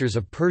masters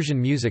of Persian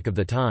music of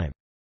the time.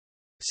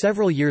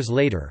 Several years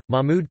later,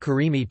 Mahmud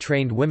Karimi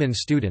trained women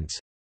students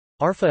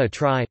Arfa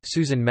Atrai,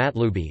 Susan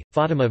Matlubi,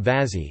 Fatima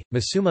Vazi,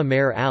 Masuma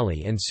Mehr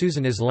Ali and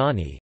Susan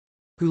Islani,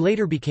 who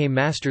later became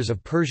masters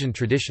of Persian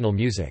traditional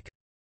music.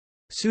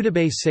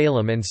 Sudabeh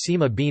Salem and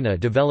Sima Bina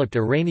developed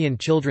Iranian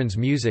children's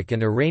music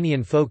and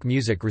Iranian folk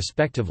music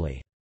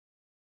respectively.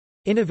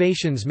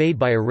 Innovations made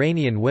by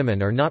Iranian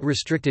women are not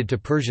restricted to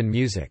Persian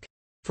music.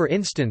 For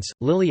instance,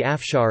 Lily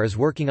Afshar is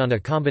working on a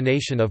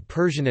combination of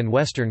Persian and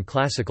Western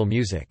classical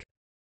music.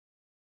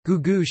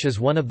 Googoosh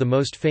is one of the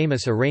most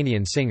famous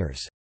Iranian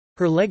singers.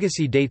 Her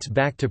legacy dates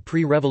back to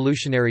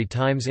pre-revolutionary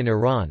times in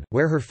Iran,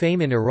 where her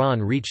fame in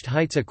Iran reached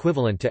heights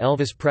equivalent to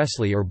Elvis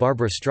Presley or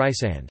Barbra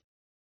Streisand.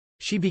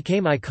 She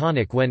became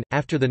iconic when,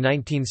 after the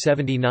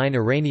 1979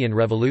 Iranian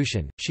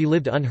Revolution, she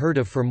lived unheard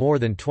of for more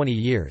than 20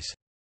 years.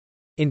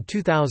 In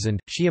 2000,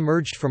 she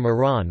emerged from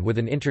Iran with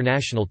an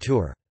international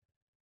tour.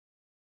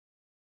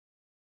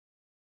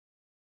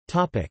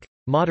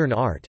 Modern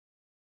art.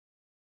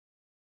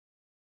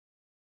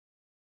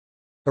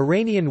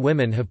 Iranian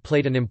women have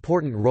played an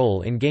important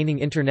role in gaining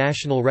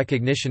international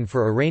recognition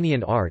for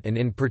Iranian art and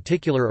in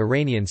particular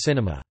Iranian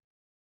cinema.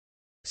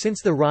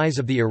 Since the rise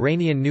of the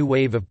Iranian new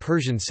wave of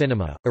Persian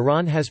cinema,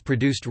 Iran has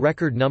produced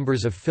record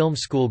numbers of film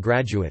school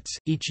graduates.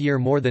 Each year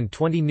more than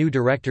 20 new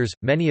directors,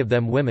 many of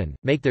them women,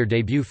 make their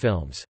debut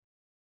films.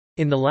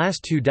 In the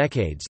last 2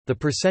 decades, the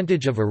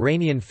percentage of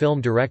Iranian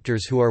film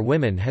directors who are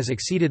women has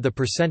exceeded the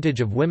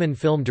percentage of women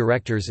film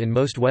directors in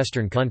most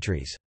Western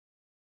countries.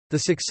 The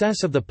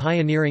success of the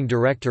pioneering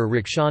director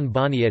Rukhshan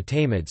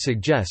Bani-e-Tamid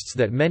suggests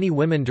that many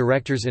women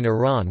directors in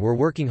Iran were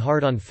working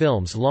hard on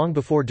films long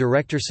before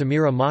director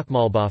Samira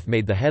Makhmalbaf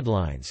made the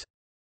headlines.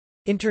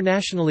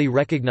 Internationally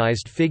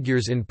recognized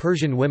figures in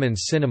Persian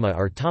women's cinema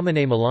are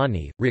Tamaneh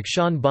Milani,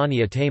 Rukhshan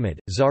Bani-e-Tamid,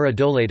 Zara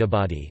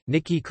Dowlatabadi,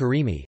 Nikki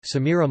Karimi,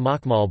 Samira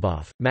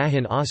Makhmalbaf,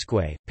 Mahin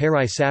Oskwe,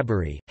 Parai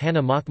Sabari,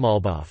 Hannah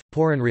Makhmalbaf,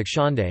 Poran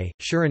Rakhshande,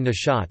 Shirin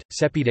Nishat,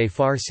 Sepideh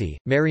Farsi,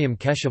 Maryam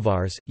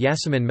Keshavars,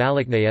 Yasemin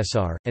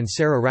Maliknayesar, and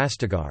Sarah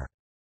Rastegar.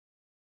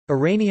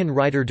 Iranian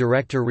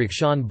writer-director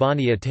Rukhshan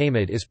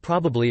Bani-e-Tamid is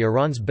probably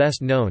Iran's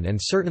best known and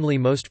certainly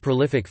most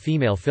prolific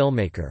female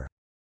filmmaker.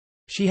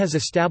 She has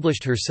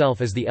established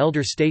herself as the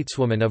elder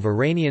stateswoman of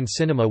Iranian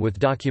cinema with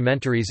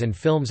documentaries and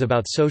films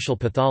about social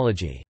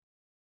pathology.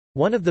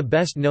 One of the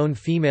best-known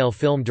female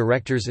film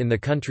directors in the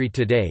country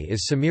today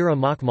is Samira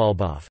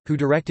Makhmalbaf, who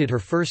directed her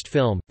first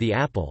film, The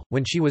Apple,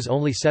 when she was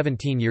only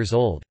 17 years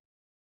old.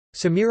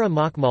 Samira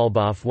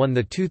Makhmalbaf won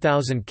the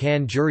 2000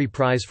 Cannes Jury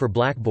Prize for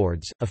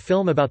Blackboards, a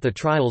film about the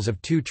trials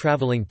of two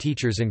traveling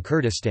teachers in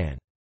Kurdistan.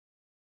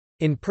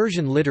 In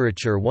Persian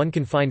literature one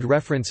can find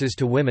references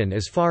to women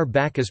as far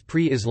back as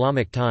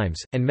pre-Islamic times,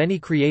 and many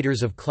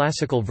creators of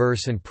classical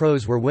verse and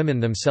prose were women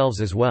themselves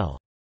as well.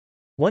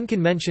 One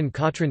can mention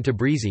Katrin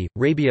Tabrizi,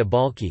 Rabia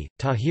Balkhi,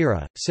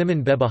 Tahira,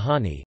 Simin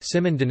Behbahani,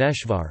 Simin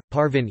Daneshvar,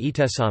 Parvin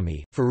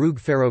Itesami, Farooq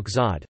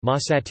Farrokhzad,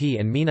 Masati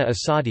and Mina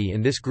Asadi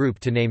in this group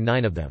to name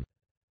 9 of them.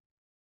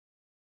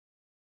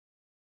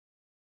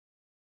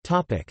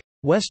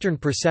 Western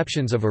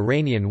perceptions of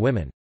Iranian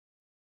women.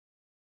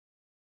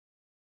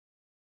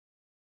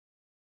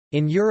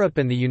 In Europe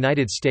and the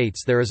United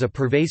States there is a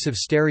pervasive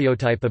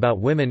stereotype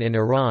about women in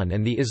Iran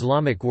and the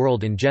Islamic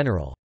world in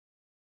general.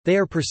 They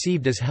are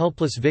perceived as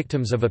helpless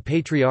victims of a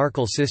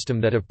patriarchal system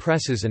that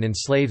oppresses and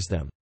enslaves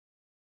them.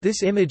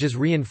 This image is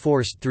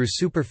reinforced through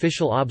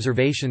superficial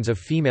observations of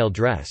female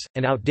dress,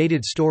 and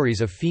outdated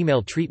stories of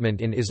female treatment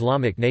in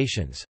Islamic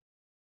nations.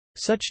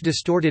 Such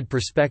distorted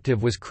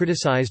perspective was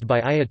criticized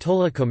by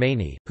Ayatollah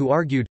Khomeini, who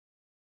argued,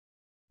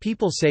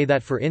 "People say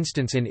that for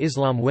instance in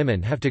Islam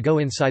women have to go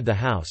inside the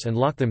house and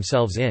lock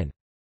themselves in.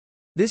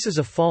 This is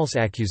a false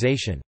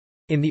accusation.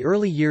 In the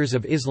early years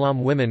of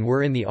Islam women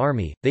were in the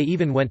army, they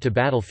even went to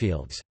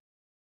battlefields.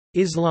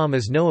 Islam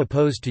is no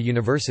opposed to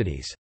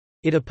universities.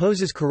 It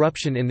opposes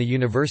corruption in the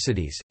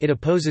universities, it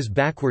opposes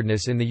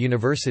backwardness in the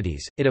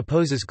universities, it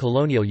opposes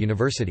colonial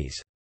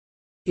universities.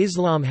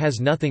 Islam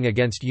has nothing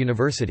against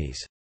universities.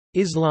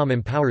 Islam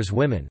empowers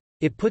women.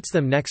 It puts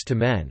them next to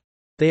men.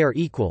 They are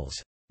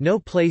equals. No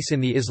place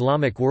in the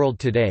Islamic world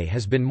today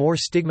has been more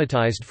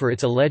stigmatized for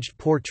its alleged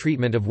poor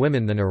treatment of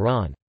women than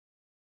Iran."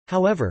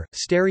 However,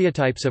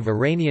 stereotypes of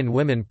Iranian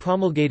women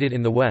promulgated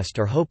in the West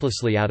are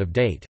hopelessly out of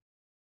date.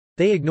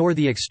 They ignore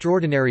the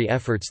extraordinary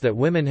efforts that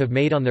women have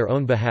made on their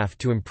own behalf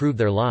to improve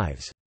their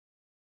lives.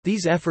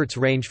 These efforts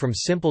range from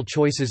simple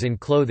choices in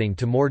clothing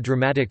to more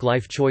dramatic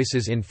life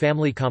choices in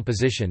family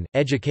composition,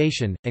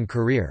 education, and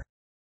career.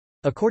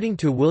 According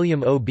to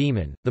William O.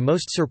 Beeman, the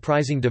most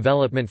surprising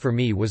development for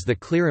me was the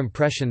clear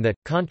impression that,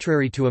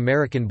 contrary to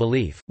American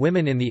belief,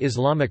 women in the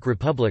Islamic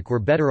Republic were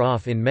better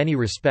off in many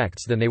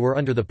respects than they were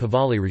under the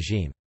Pahlavi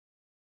regime.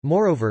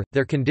 Moreover,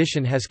 their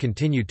condition has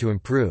continued to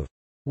improve.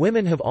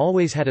 Women have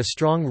always had a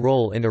strong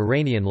role in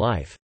Iranian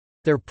life.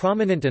 Their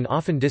prominent and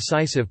often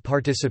decisive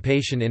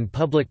participation in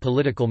public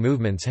political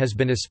movements has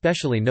been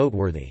especially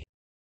noteworthy.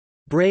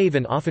 Brave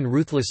and often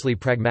ruthlessly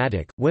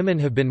pragmatic, women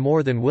have been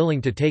more than willing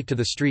to take to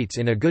the streets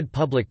in a good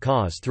public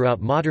cause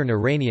throughout modern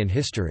Iranian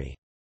history.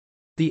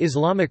 The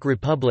Islamic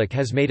Republic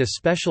has made a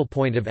special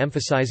point of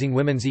emphasizing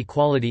women's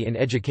equality in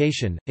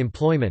education,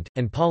 employment,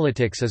 and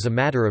politics as a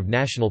matter of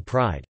national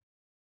pride.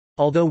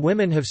 Although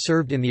women have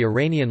served in the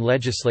Iranian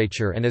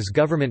legislature and as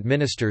government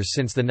ministers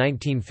since the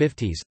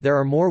 1950s, there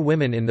are more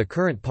women in the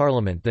current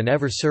parliament than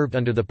ever served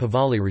under the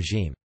Pahlavi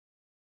regime.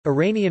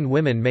 Iranian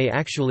women may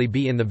actually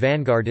be in the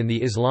vanguard in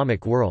the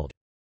Islamic world.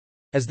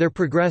 As their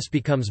progress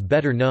becomes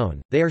better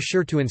known, they are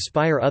sure to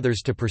inspire others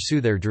to pursue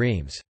their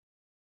dreams.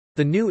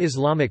 The new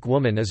Islamic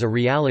woman is a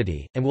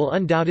reality, and will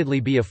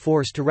undoubtedly be a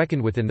force to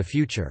reckon with in the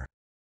future.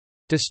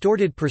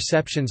 Distorted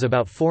perceptions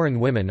about foreign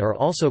women are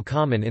also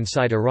common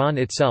inside Iran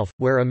itself,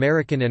 where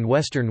American and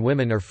Western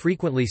women are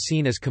frequently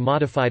seen as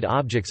commodified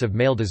objects of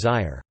male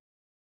desire.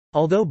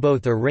 Although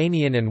both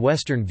Iranian and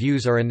Western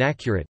views are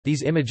inaccurate,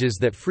 these images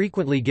that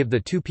frequently give the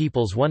two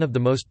peoples one of the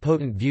most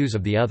potent views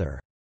of the other.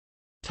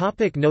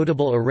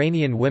 Notable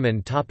Iranian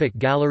women.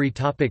 Gallery.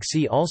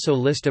 See also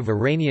List of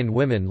Iranian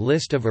women.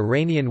 List of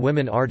Iranian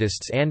women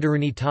artists.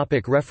 Andaruni.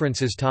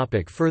 References.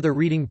 Further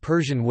reading.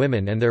 Persian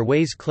women and their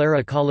ways.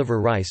 Clara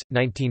Colliver Rice,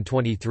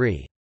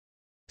 1923.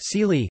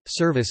 Seeley,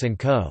 Service &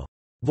 Co.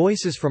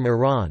 Voices from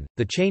Iran,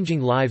 The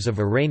Changing Lives of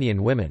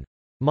Iranian Women.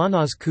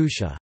 Manaz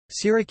Kusha.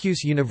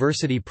 Syracuse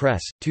University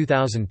Press,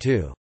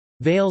 2002.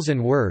 Veils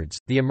and Words,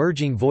 The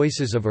Emerging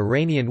Voices of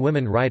Iranian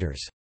Women Writers.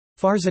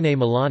 Farzaneh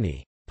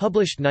Milani.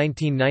 Published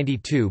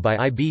 1992 by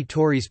I.B.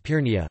 Tauris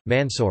Pirnia,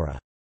 Mansoura.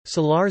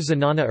 Salar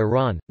Zanana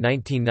Iran,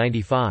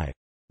 1995.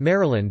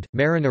 Maryland,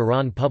 Marin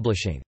Iran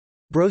Publishing.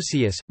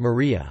 Brosius,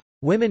 Maria.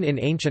 Women in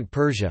Ancient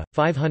Persia,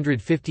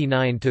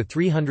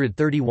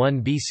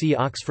 559–331 BC.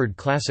 Oxford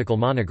Classical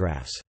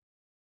Monographs.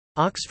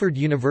 Oxford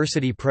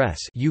University Press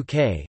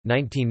UK,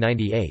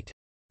 1998.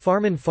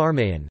 Farman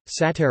Farmayan,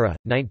 Satara,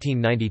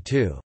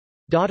 1992.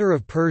 Daughter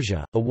of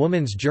Persia, A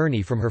Woman's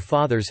Journey from Her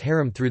Father's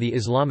Harem Through the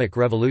Islamic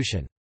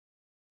Revolution.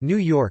 New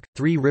York,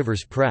 Three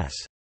Rivers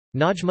Press.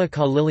 Najma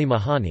Khalili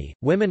Mahani,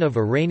 Women of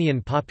Iranian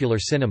Popular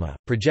Cinema,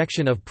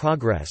 Projection of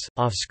Progress,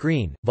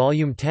 Off-Screen,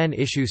 Volume 10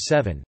 Issue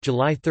 7,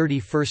 July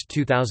 31,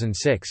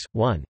 2006,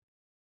 1.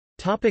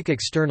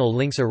 External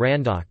links.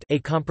 Irandoct, a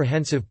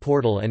comprehensive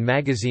portal and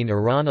magazine.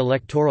 Iran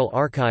Electoral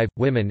Archive,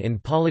 Women in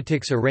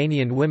Politics.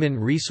 Iranian Women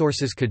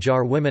Resources.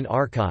 Qajar Women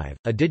Archive,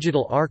 a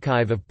digital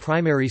archive of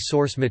primary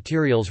source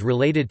materials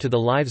related to the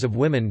lives of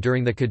women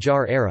during the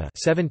Qajar era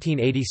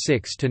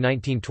 1786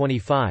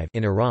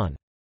 in Iran.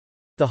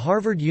 The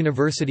Harvard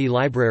University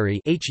Library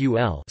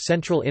 (HUL)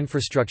 central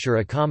infrastructure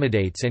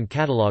accommodates and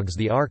catalogues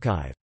the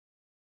archive.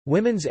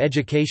 Women's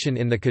education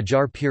in the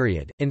Qajar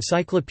period,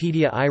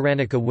 Encyclopedia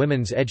Iranica.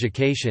 Women's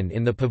education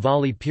in the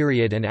Pahlavi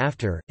period and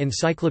after,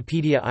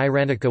 Encyclopedia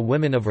Iranica.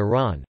 Women of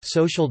Iran,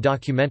 social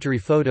documentary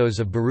photos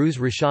of Behrouz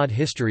Rashad.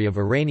 History of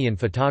Iranian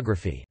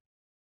photography.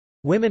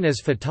 Women as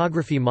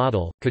Photography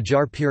Model,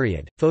 Qajar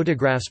period,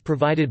 photographs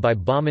provided by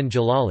Bahman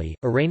Jalali,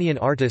 Iranian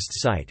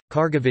Artists Site,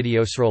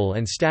 Kargavideosrol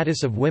and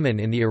Status of Women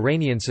in the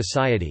Iranian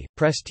Society,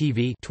 Press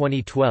TV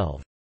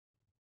 2012.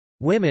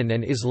 Women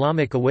and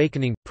Islamic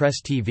Awakening, Press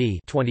TV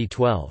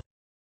 2012.